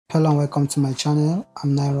Hello and welcome to my channel.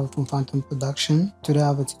 I'm NAIRA from Phantom Production. Today I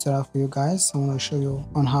have a tutorial for you guys. I want to show you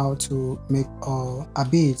on how to make a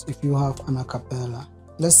beat if you have an acapella.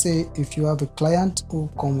 Let's say if you have a client who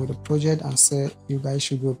come with a project and say you guys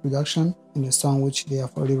should do a production in a song which they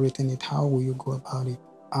have already written it, how will you go about it?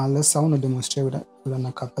 I want to demonstrate with an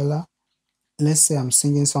acapella. Let's say I'm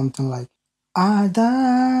singing something like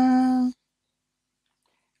Ada,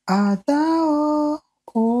 Ada, oh,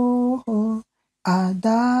 oh, oh.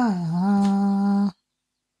 Ada,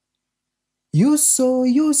 you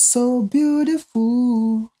so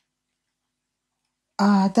beautiful,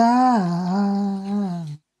 Ada.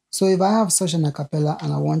 So if I have such an acapella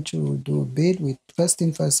and I want to do a beat with first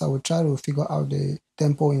thing first, I will try to figure out the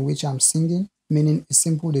tempo in which I'm singing, meaning it's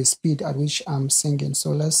simple the speed at which I'm singing.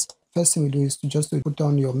 So first thing we do is to put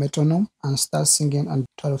on your metronome and start singing and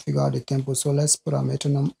try to figure out the tempo. So let's put our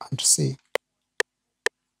metronome and see.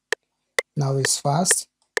 Now it's fast.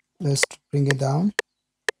 Let's bring it down.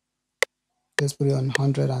 Let's put it on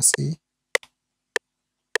 100 and see.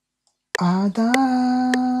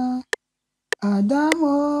 Adam, Adam,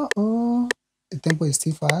 oh, oh. The tempo is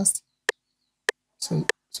still fast. So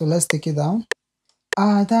let's take it down.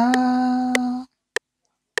 Adam,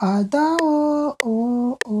 Adam, oh,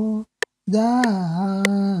 oh, oh,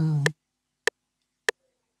 down.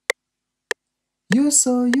 You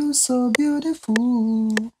so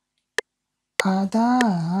beautiful,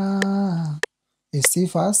 Adam. It's still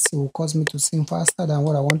fast. It will cause me to sing faster than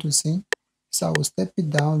what I want to sing. So I will step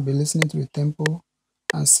it down, be listening to the tempo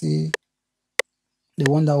and see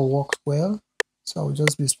the one that will work well. So I will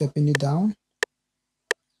just be stepping it down.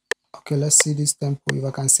 Okay, let's see this tempo if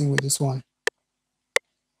I can sing with this one.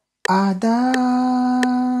 Ada,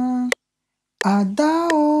 Ada,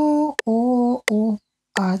 oh, oh, oh,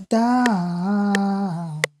 Ada.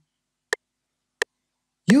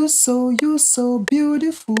 You so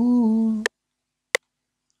beautiful,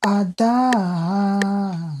 Ada.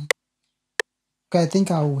 Okay, I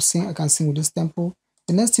think I can sing with this tempo.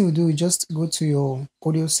 The next thing we do is just go to your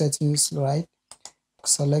audio settings, right?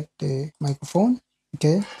 Select the microphone.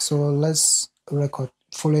 Okay, so let's record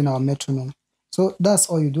following our metronome. So that's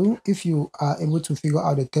all you do. If you are able to figure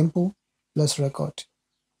out the tempo, let's record.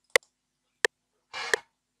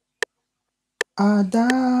 Ada,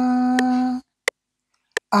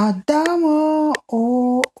 Adamo,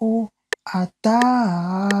 oh, oh,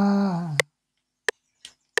 Ada.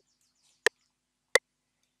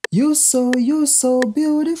 You so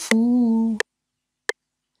beautiful,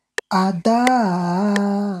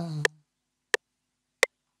 Ada.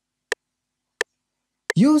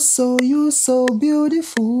 You so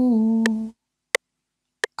beautiful,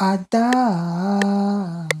 Ada.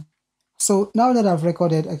 So now that I've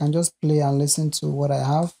recorded, I can just play and listen to what I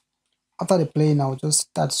have. After the playing, I'll just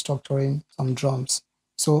start structuring some drums.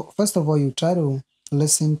 So first of all, you try to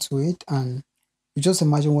listen to it and you just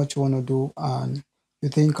imagine what you want to do and you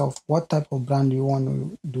think of what type of brand you want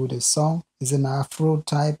to do the song. Is it an Afro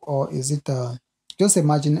type or is it just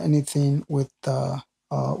imagine anything with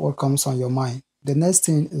what comes on your mind. The next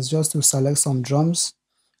thing is just to select some drums.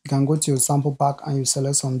 You can go to your sample pack and you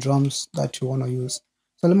select some drums that you want to use.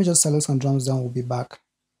 So let me just select some drums, then we'll be back.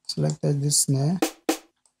 Selected this snare,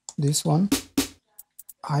 this one,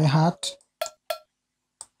 hi-hat.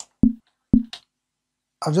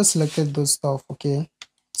 I've just selected those stuff, okay?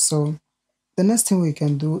 So the next thing we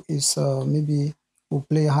can do is maybe we'll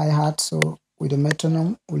play hi-hat. So with the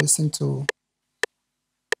metronome, we'll listen to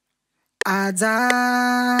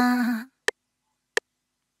Ada,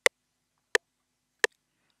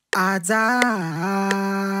 Ada.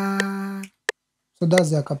 So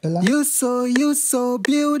that's the acapella. You so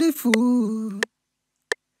beautiful,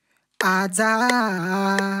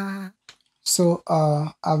 Ada. So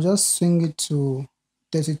I'll just swing it to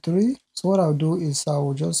 33. So what I'll do is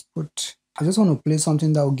I just want to play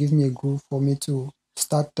something that will give me a groove for me to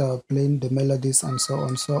start playing the melodies and so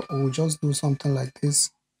on. So we'll just do something like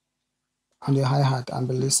this on the hi-hat and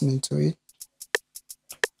be listening to it.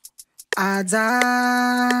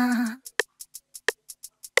 Ada,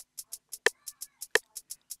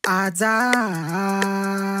 Ada.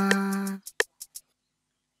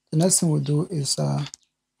 The next thing we'll do is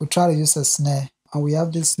we'll try to use a snare. And we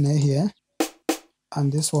have this snare here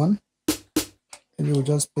and this one. Maybe we'll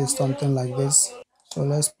just play something like this. So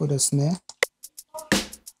let's put a snare.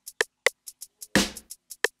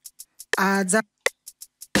 Ada.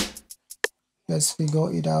 Let's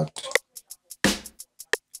figure it out.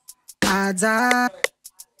 Ada,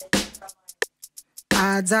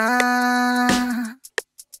 Ada,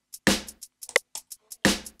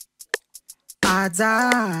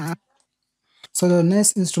 Ada. So the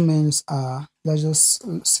next instruments are, let's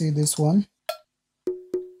just see this one.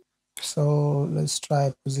 So let's try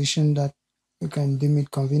a position that you can deem it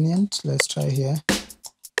convenient. Let's try here.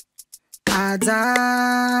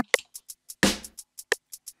 Ada,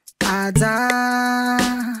 ada,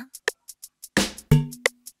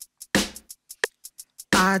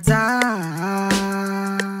 ada.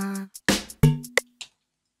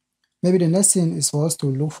 Maybe the next thing is for us to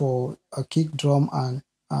look for a kick drum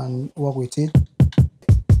and work with it.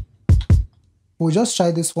 We'll just try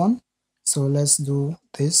this one. So let's do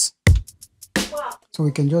this. So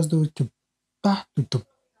we can just do to ba to to.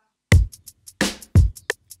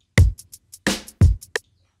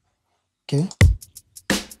 Okay.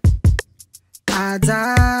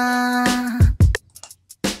 Ada,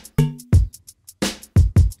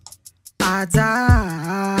 ada.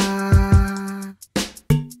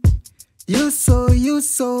 You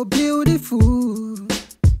so beautiful.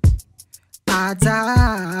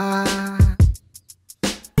 Ada.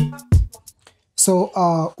 So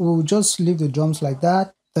we'll just leave the drums like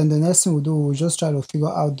that. Then the next thing we'll do, we'll just try to figure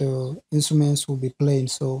out the instruments we'll be playing.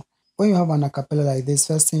 So when you have an acapella like this,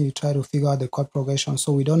 first thing you try to figure out the chord progression.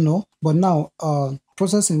 So we don't know. But now,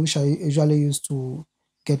 process in which I usually use to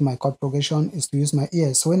get my chord progression is to use my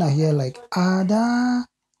ears. So when I hear like ada,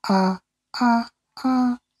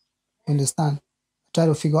 understand? I try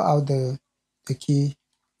to figure out the key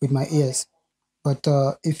with my ears. But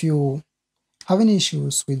if you have any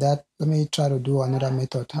issues with that, let me try to do another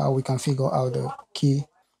method how we can figure out the key.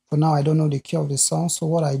 For now, I don't know the key of the song. So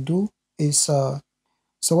what I do is, I'll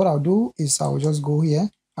just go here.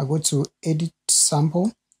 I go to edit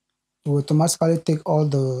sample. It will automatically take all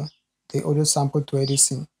the audio sample to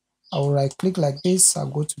editing. I will right click like this. I'll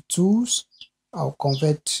go to tools. I'll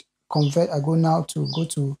convert. I go now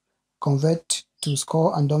to convert to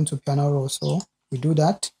score and down to piano roll. So we do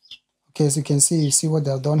that. Okay, as you can see, you see what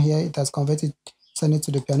they've done here. It has converted, send it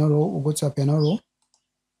to the piano roll. We'll go to a piano roll.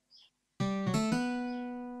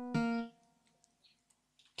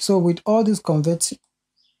 So with all this convert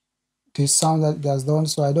the sound that it has done,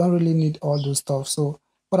 so I don't really need all those stuff. So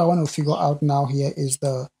what I want to figure out now here is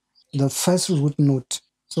the first root note.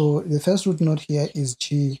 So the first root note here is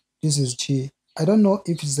G. This is G. I don't know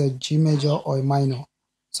if it's a G major or a minor.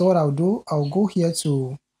 So what I'll do, I'll go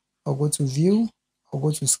to view, I'll go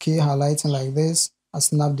to scale highlighting like this. I'll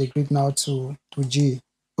snap the grid now to G.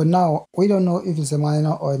 But now we don't know if it's a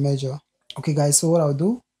minor or a major. Okay guys, so what I'll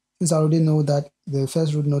do, since I already know that the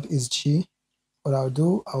first root note is G, what I'll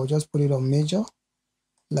do, I'll just put it on major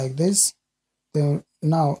like this. Then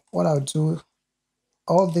now what I'll do,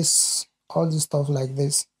 all this stuff like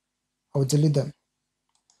this, I'll delete them.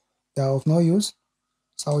 They are of no use.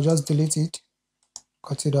 So I'll just delete it,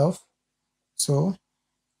 cut it off. So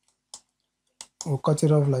we'll cut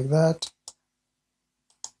it off like that.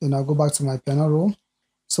 Then I'll go back to my piano roll.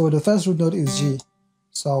 So the first root note is G.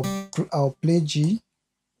 So I'll play G.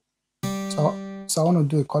 So I want to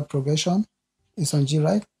do a chord progression. It's on G,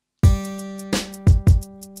 right?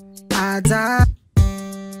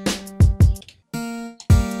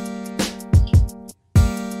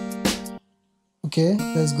 Okay,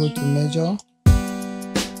 let's go to major.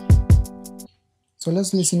 So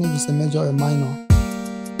let's listen if it's a major or a minor.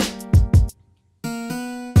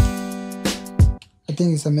 I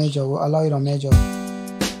think it's a major. We'll allow it on major.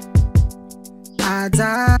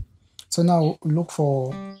 So now look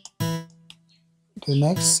for the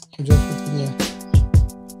next. We'll just put it here.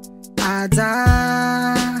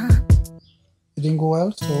 It didn't go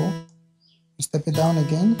well, so we step it down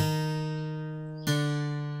again.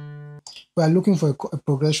 We are looking for a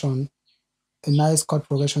progression, a nice chord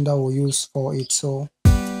progression that we'll use for it. So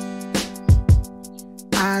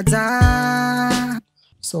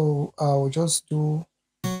I'll just do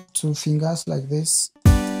 2 fingers like this.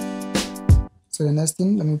 So the next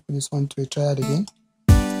thing, let me put this one to a triad again.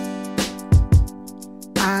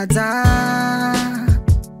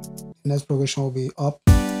 The next progression will be up.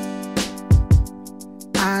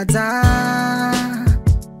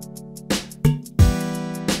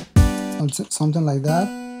 Something like that.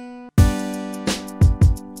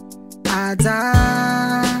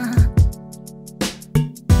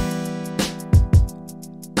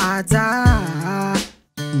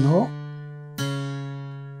 No.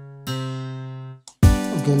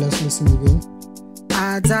 Okay, let's listen again.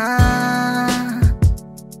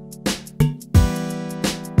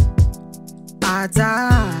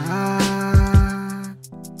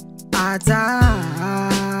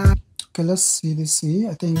 Okay, let's see this C.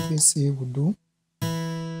 I think this C would do.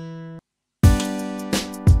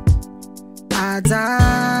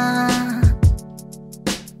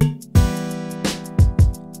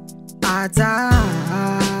 Ada.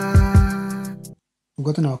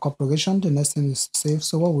 we've gotten our chord progression. The next thing is save.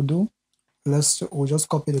 So what we'll do, we'll just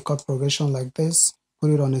copy the chord progression like this, put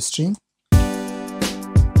it on a string.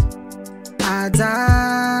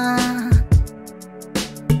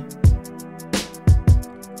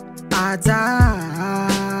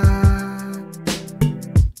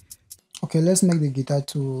 Okay, let's make the guitar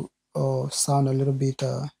to sound a little bit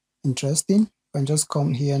interesting. You can just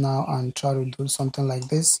come here now and try to do something like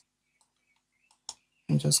this,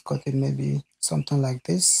 and just cut it maybe something like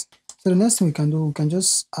this. So the next thing we can do, we can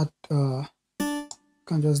just add,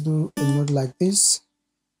 can just do a note like this,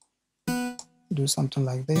 do something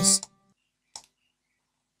like this.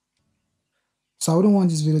 So I wouldn't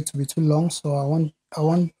want this video to be too long, so I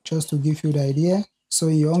want just to give you the idea. So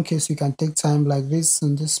in your own case, you can take time like this.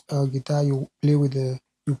 On this guitar, you play with the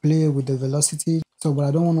velocity. So, but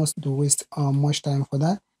I don't want us to waste much time for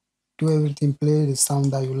that. Do everything, play the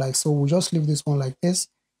sound that you like. So we'll just leave this one like this.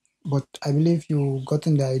 But I believe you've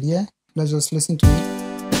gotten the idea. Let's just listen to it.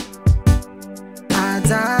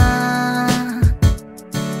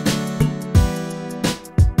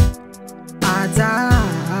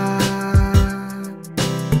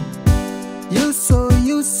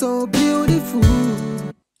 You so beautiful.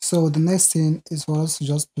 So the next thing is for us to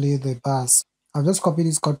just play the bass. I've just copied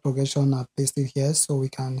this chord progression and pasted it here so we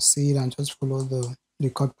can see it and just follow the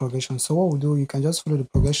chord progression. So what we'll do, you can just follow the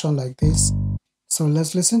progression like this. So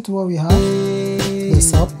let's listen to what we have.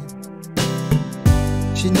 This up.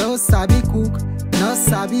 She no sabi cook, no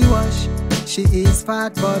sabi wash. She is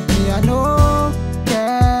fat, but me I know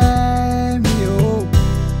cameo.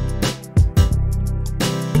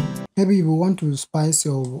 Maybe you want to spice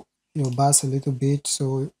your bass a little bit,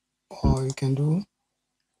 so or you can do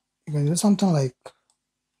something like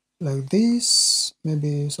this.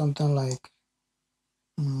 Maybe something like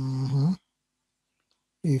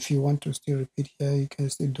if you want to still repeat here, you can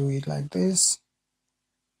still do it like this.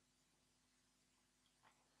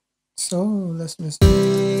 So let's listen.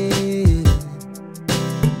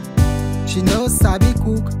 She no sabi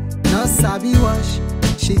cook, no sabi wash.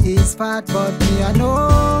 She is fat, but me I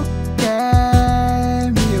know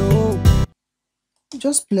cameo.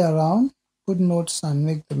 Just play around, put notes, and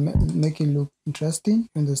make it look interesting.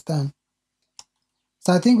 You understand?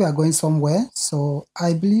 So I think we are going somewhere. So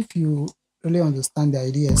I believe you really understand the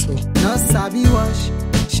idea. So no sabi wash.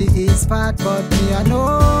 She is fat, but me I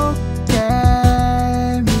know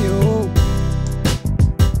cameo.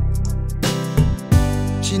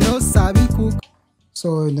 She no sabi cook.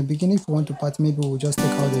 So in the beginning, if you want to part, maybe we'll just take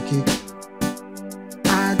out the kick.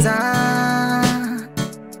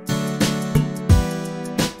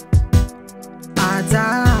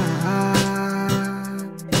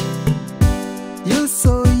 You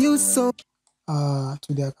so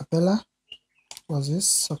to the acapella was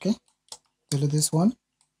this. Okay, delete this one.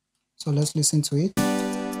 So let's listen to it.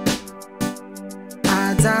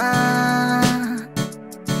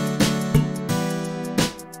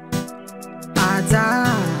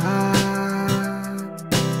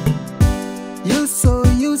 You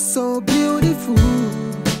so beautiful.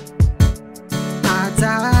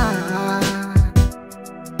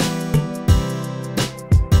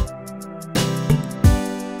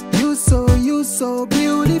 You so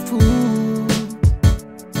beautiful.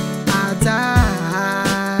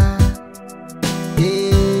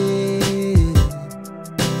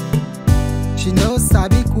 She no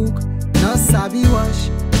sabi cook, no sabi wash.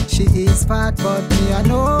 She is fat, but me I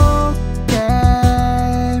know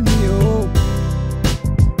cameo.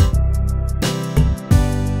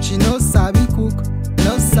 She no sabi cook,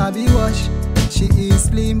 no sabi wash. She is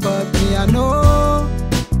slim, but me I know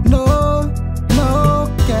no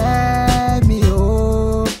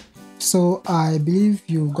cameo. So I believe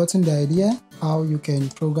you've gotten the idea how you can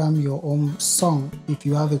program your own song if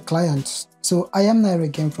you have a client. So I am NAIRA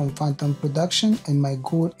again from Phantom Production, and my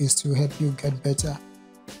goal is to help you get better.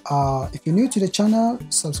 If you're new to the channel,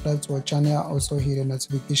 subscribe to our channel, also hit the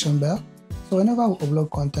notification bell. So whenever we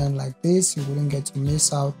upload content like this, you wouldn't get to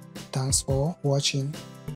miss out. Thanks for watching.